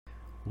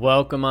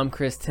Welcome, I'm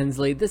Chris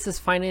Tinsley. This is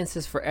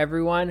Finances for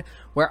Everyone,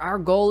 where our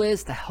goal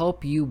is to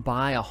help you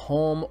buy a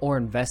home or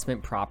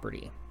investment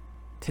property.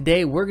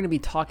 Today, we're going to be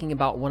talking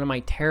about one of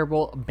my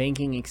terrible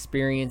banking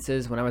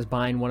experiences when I was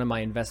buying one of my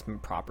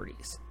investment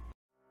properties.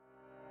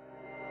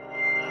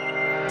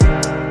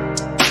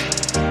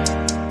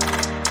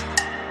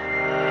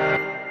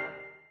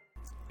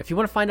 If you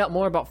want to find out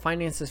more about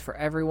Finances for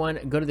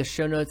Everyone, go to the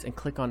show notes and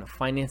click on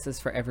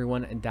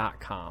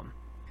financesforeveryone.com.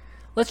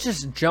 Let's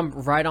just jump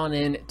right on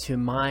into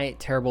my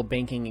terrible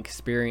banking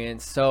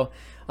experience. So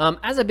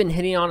as I've been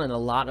hitting on in a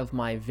lot of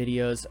my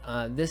videos,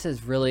 this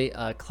is really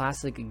a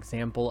classic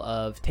example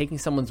of taking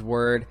someone's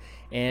word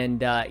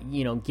and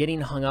getting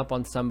hung up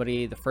on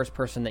somebody, the first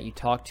person that you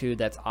talk to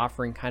that's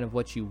offering kind of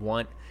what you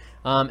want,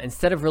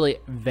 instead of really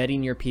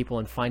vetting your people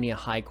and finding a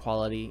high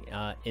quality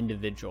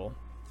individual.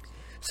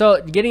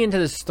 So getting into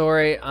this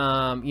story,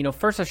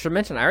 first I should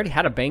mention I already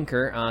had a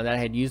banker that I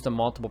had used on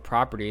multiple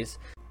properties.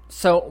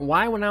 So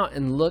why I went out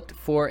and looked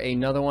for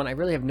another one, I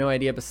really have no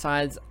idea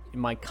besides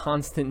my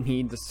constant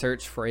need to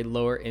search for a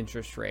lower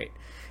interest rate.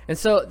 And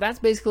so that's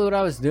basically what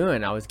I was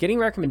doing. I was getting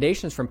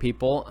recommendations from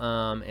people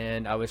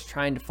and I was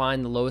trying to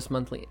find the lowest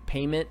monthly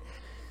payment.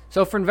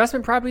 So for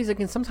investment properties, it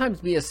can sometimes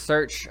be a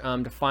search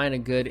to find a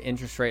good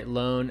interest rate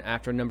loan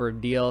after a number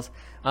of deals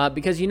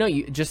because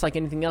you just like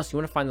anything else, you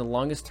want to find the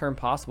longest term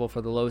possible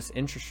for the lowest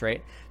interest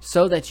rate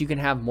so that you can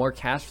have more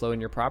cash flow in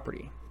your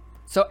property.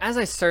 So as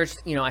I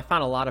searched, I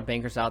found a lot of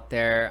bankers out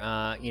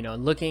there,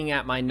 looking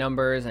at my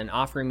numbers and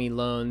offering me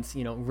loans,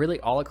 really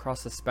all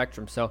across the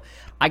spectrum. So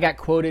I got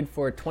quoted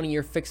for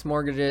 20-year fixed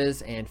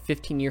mortgages and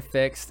 15-year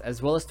fixed,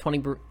 as well as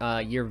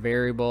 20-year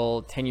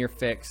variable, 10-year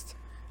fixed.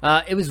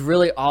 It was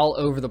really all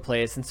over the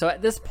place. And so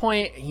at this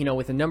point,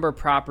 with a number of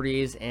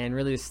properties and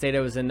really the state I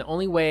was in, the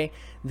only way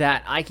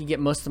that I could get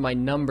most of my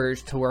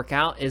numbers to work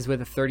out is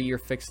with a 30-year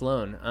fixed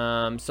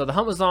loan. So the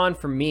hunt was on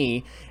for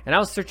me, and I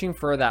was searching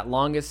for that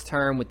longest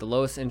term with the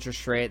lowest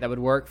interest rate that would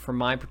work for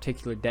my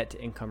particular debt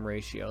to income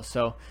ratio.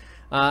 So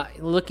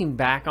looking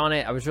back on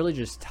it, I was really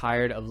just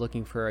tired of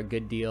looking for a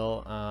good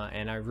deal,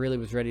 and I really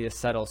was ready to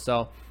settle.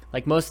 So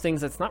like most things,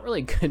 that's not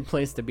really a good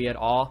place to be at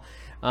all.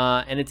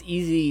 And it's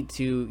easy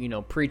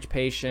to, preach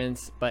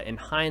patience, but in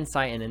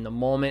hindsight and in the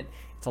moment,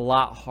 it's a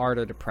lot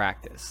harder to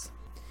practice.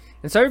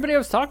 And so everybody I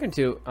was talking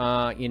to,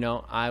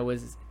 I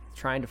was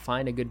trying to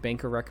find a good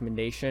banker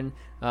recommendation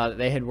that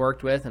they had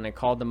worked with, and I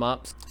called them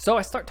up. So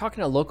I start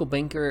talking to a local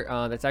banker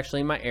that's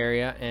actually in my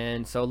area.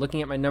 And so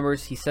looking at my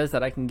numbers, he says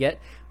that I can get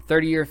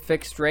 30-year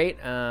fixed rate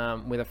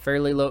with a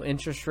fairly low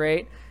interest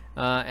rate.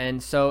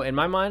 And so in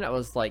my mind, I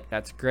was like,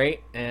 that's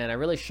great. And I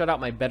really shut out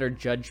my better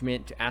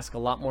judgment to ask a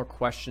lot more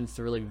questions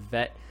to really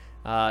vet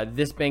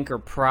this banker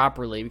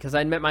properly, because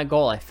I'd met my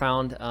goal. I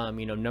found,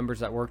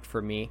 numbers that worked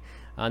for me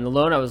on the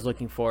loan I was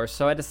looking for.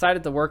 So I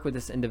decided to work with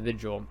this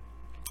individual,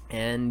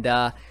 and,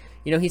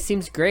 he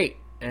seems great.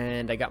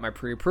 And I got my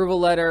pre-approval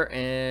letter,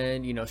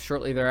 and,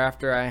 shortly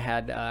thereafter I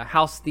had a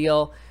house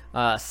deal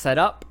set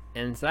up.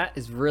 And so that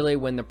is really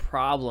when the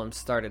problem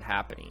started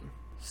happening.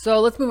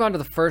 So let's move on to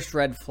the first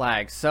red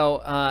flag.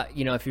 So,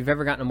 if you've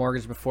ever gotten a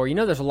mortgage before,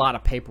 there's a lot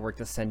of paperwork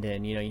to send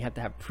in. You have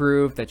to have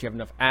proof that you have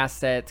enough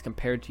assets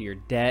compared to your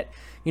debt.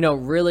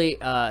 Really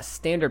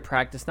standard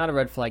practice, not a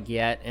red flag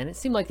yet. And it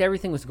seemed like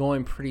everything was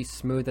going pretty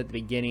smooth at the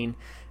beginning.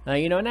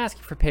 And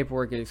asking for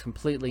paperwork is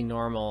completely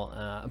normal.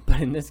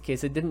 But in this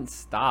case, it didn't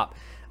stop.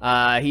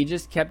 He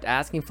just kept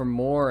asking for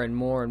more and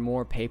more and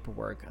more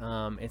paperwork.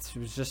 It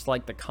was just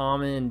like the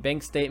common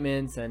bank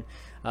statements and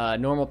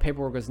normal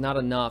paperwork was not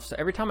enough. So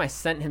every time I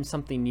sent him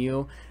something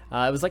new,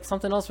 it was like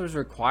something else was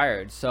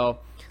required. So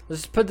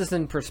let's just put this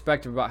in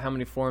perspective about how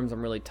many forms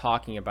I'm really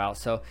talking about.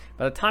 So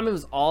by the time it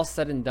was all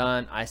said and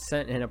done, I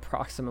sent in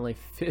approximately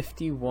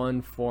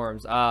 51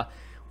 forms,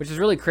 which is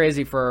really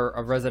crazy for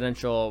a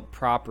residential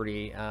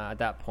property at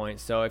that point.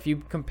 So if you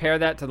compare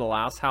that to the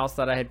last house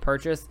that I had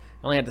purchased,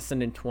 I only had to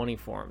send in 20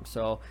 forms.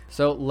 So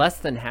less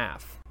than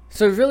half.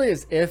 So it really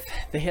is if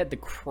they had the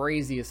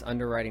craziest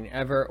underwriting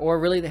ever, or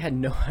really they had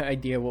no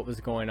idea what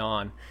was going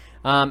on.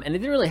 And it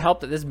didn't really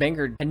help that this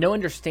banker had no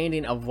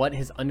understanding of what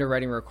his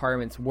underwriting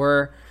requirements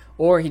were,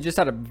 or he just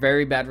had a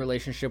very bad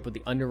relationship with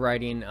the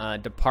underwriting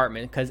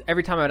department, because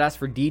every time I would ask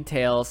for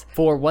details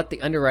for what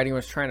the underwriting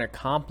was trying to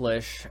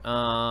accomplish, it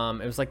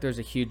was like there's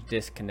a huge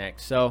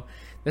disconnect. So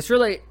this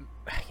really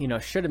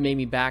should have made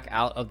me back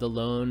out of the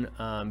loan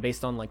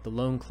based on like the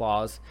loan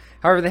clause.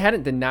 However, they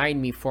hadn't denied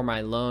me for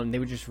my loan. They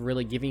were just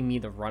really giving me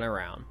the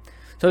runaround.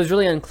 So it was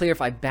really unclear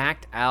if I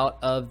backed out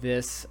of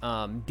this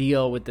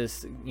deal with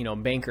this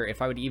banker,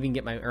 if I would even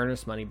get my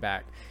earnest money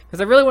back,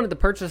 because I really wanted to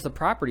purchase the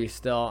property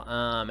still,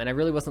 and I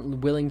really wasn't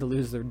willing to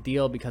lose the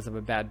deal because of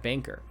a bad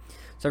banker.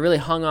 So I really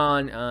hung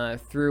on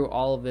through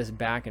all of this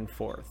back and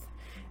forth,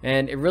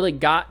 and it really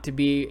got to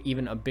be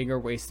even a bigger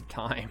waste of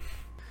time.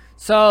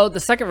 So the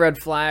second red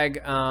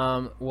flag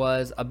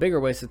was a bigger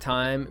waste of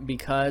time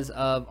because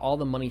of all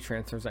the money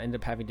transfers I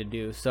ended up having to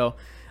do. So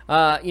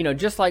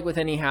Just like with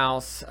any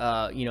house,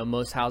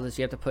 most houses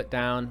you have to put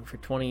down for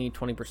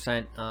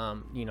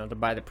 20%, to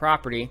buy the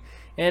property.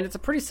 And it's a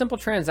pretty simple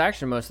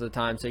transaction most of the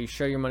time. So you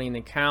show your money in the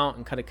account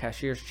and cut a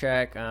cashier's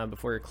check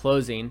before you're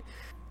closing.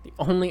 The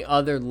only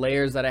other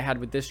layers that I had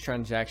with this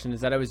transaction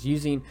is that I was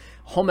using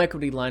home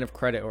equity line of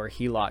credit, or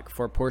HELOC,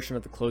 for a portion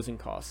of the closing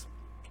costs.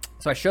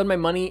 So I showed my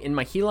money in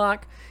my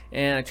HELOC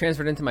and I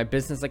transferred into my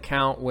business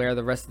account where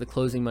the rest of the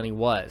closing money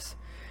was.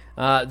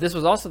 This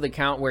was also the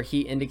account where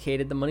he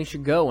indicated the money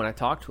should go when I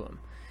talked to him.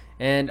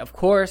 And of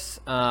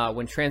course,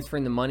 when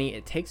transferring the money,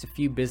 it takes a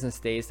few business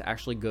days to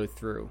actually go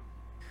through.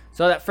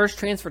 So that first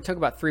transfer took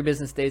about 3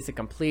 business days to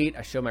complete.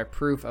 I show my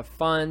proof of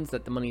funds,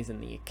 that the money's in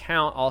the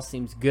account, all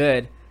seems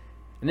good.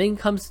 And then he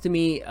comes to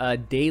me a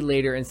day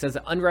later and says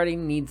that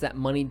underwriting needs that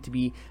money to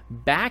be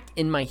back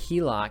in my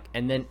HELOC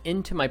and then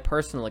into my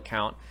personal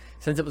account,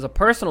 since it was a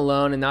personal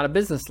loan and not a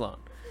business loan.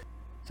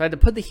 So I had to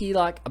put the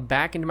HELOC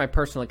back into my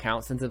personal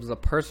account since it was a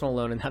personal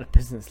loan and not a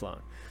business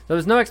loan. So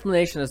there's no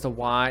explanation as to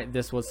why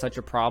this was such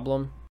a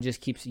problem. It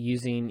just keeps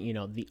using,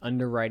 the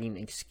underwriting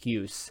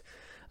excuse.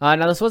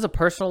 Now this was a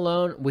personal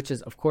loan, which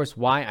is of course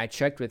why I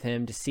checked with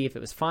him to see if it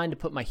was fine to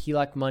put my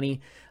HELOC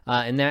money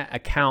in that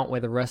account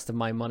where the rest of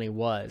my money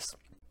was.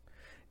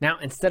 Now,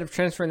 instead of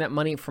transferring that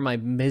money from my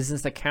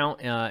business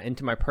account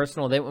into my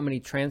personal, they want me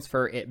to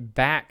transfer it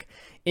back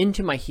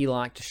into my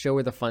HELOC to show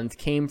where the funds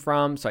came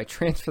from. So I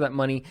transfer that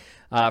money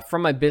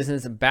from my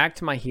business back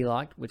to my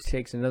HELOC, which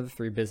takes another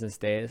 3 business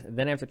days. And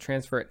then I have to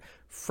transfer it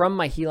from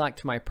my HELOC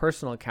to my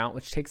personal account,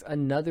 which takes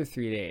another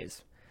 3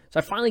 days.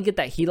 So I finally get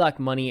that HELOC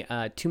money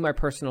to my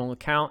personal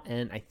account,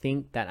 and I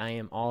think that I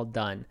am all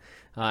done.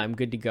 I'm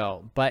good to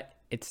go. But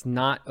it's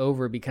not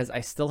over because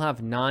I still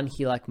have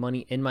non-HELOC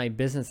money in my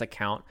business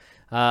account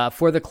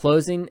for the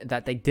closing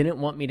that they didn't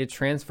want me to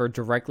transfer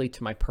directly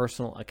to my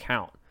personal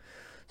account.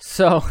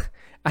 So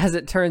as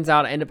it turns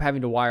out, I end up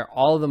having to wire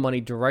all of the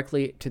money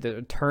directly to the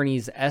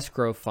attorney's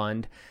escrow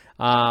fund.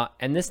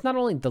 And this not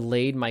only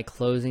delayed my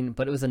closing,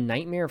 but it was a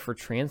nightmare for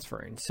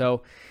transferring.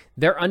 So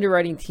their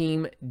underwriting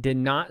team did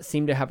not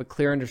seem to have a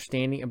clear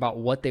understanding about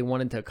what they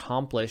wanted to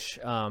accomplish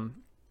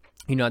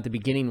at the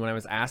beginning when I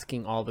was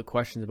asking all the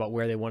questions about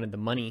where they wanted the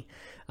money.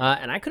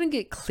 And I couldn't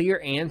get clear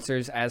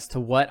answers as to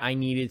what I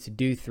needed to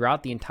do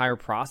throughout the entire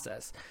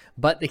process.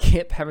 But they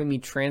kept having me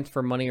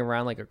transfer money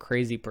around like a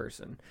crazy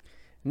person.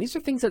 And these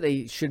are things that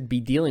they should be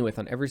dealing with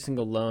on every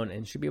single loan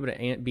and should be able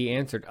to be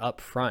answered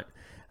up front.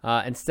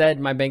 Instead,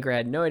 my banker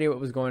had no idea what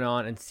was going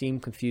on and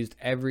seemed confused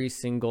every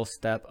single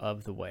step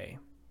of the way.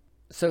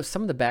 So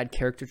some of the bad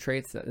character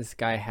traits that this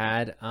guy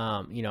had,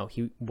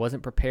 he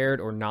wasn't prepared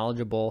or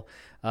knowledgeable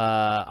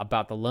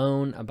about the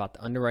loan, about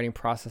the underwriting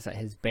process at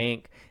his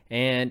bank.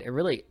 And it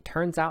really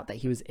turns out that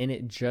he was in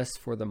it just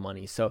for the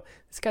money. So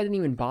this guy didn't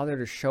even bother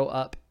to show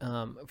up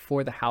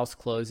for the house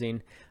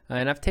closing.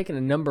 And I've taken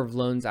a number of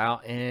loans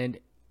out, and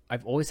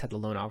I've always had the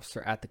loan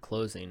officer at the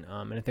closing.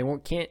 And if they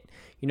can't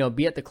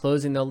be at the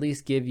closing, they'll at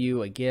least give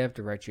you a gift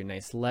or write you a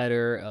nice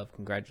letter of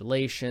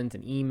congratulations,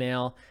 an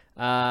email.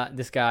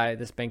 This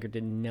banker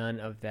did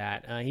none of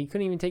that. He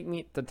couldn't even take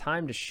me the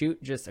time to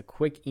shoot just a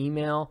quick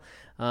email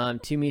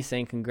to me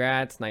saying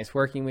congrats, nice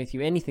working with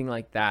you, anything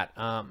like that.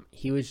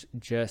 He was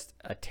just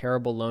a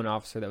terrible loan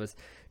officer that was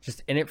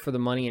just in it for the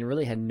money and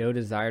really had no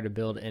desire to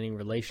build any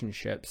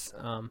relationships,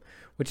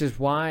 which is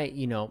why,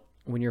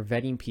 when you're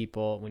vetting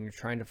people, when you're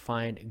trying to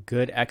find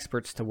good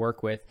experts to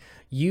work with,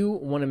 you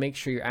want to make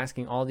sure you're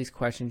asking all these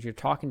questions. You're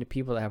talking to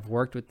people that have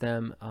worked with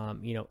them,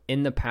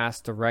 in the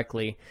past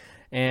directly,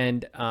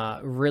 and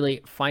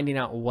really finding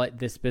out what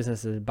this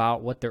business is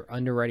about, what their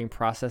underwriting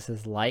process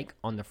is like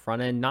on the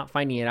front end, not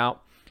finding it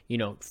out,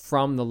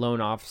 from the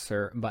loan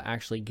officer, but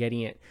actually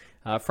getting it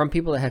from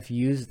people that have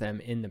used them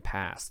in the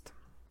past.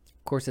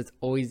 Of course, it's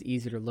always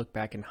easier to look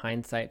back in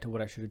hindsight to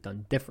what I should have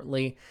done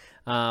differently,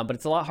 but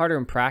it's a lot harder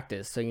in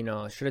practice. So,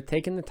 I should have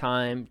taken the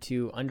time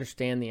to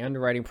understand the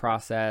underwriting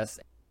process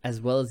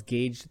as well as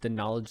gauge the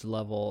knowledge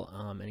level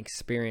and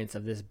experience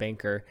of this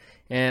banker.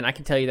 And I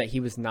can tell you that he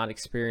was not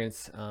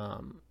experienced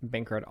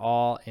banker at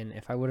all. And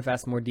if I would have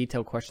asked more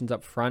detailed questions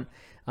up front,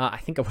 I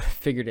think I would have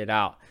figured it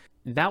out.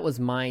 That was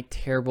my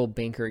terrible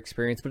banker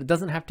experience, but it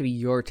doesn't have to be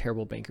your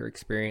terrible banker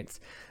experience.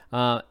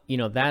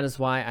 That is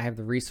why I have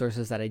the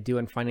resources that I do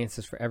in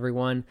Finances for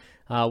Everyone.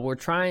 What we're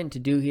trying to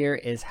do here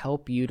is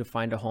help you to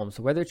find a home.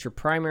 So whether it's your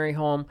primary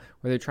home,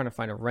 whether you're trying to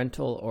find a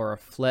rental or a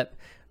flip,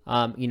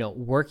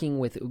 working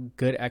with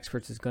good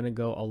experts is going to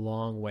go a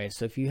long way.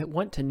 So if you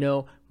want to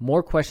know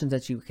more questions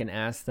that you can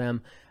ask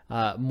them,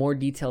 more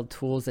detailed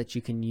tools that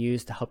you can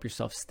use to help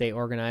yourself stay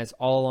organized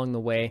all along the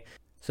way,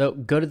 so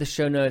go to the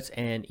show notes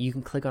and you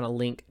can click on a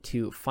link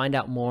to find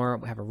out more.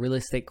 We have a real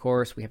estate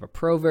course. We have a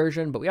pro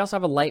version, but we also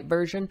have a light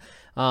version.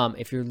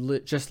 If you're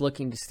just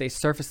looking to stay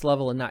surface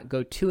level and not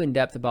go too in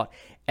depth about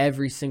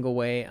every single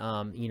way,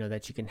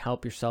 that you can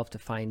help yourself to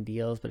find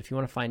deals. But if you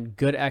want to find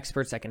good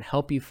experts that can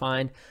help you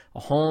find a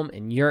home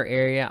in your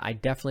area, I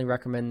definitely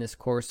recommend this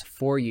course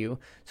for you.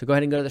 So go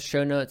ahead and go to the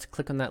show notes,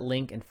 click on that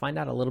link and find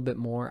out a little bit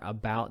more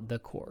about the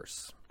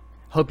course.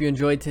 Hope you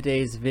enjoyed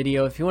today's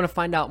video. If you want to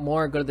find out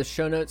more, go to the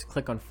show notes,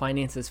 click on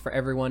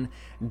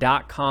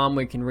financesforeveryone.com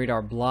where you can read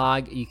our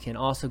blog. You can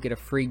also get a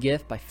free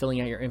gift by filling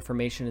out your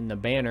information in the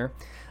banner.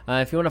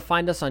 If you want to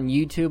find us on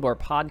YouTube or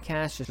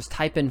podcast, just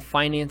type in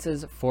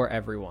Finances for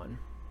Everyone.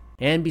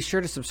 And be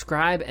sure to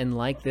subscribe and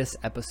like this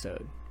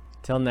episode.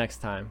 Till next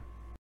time.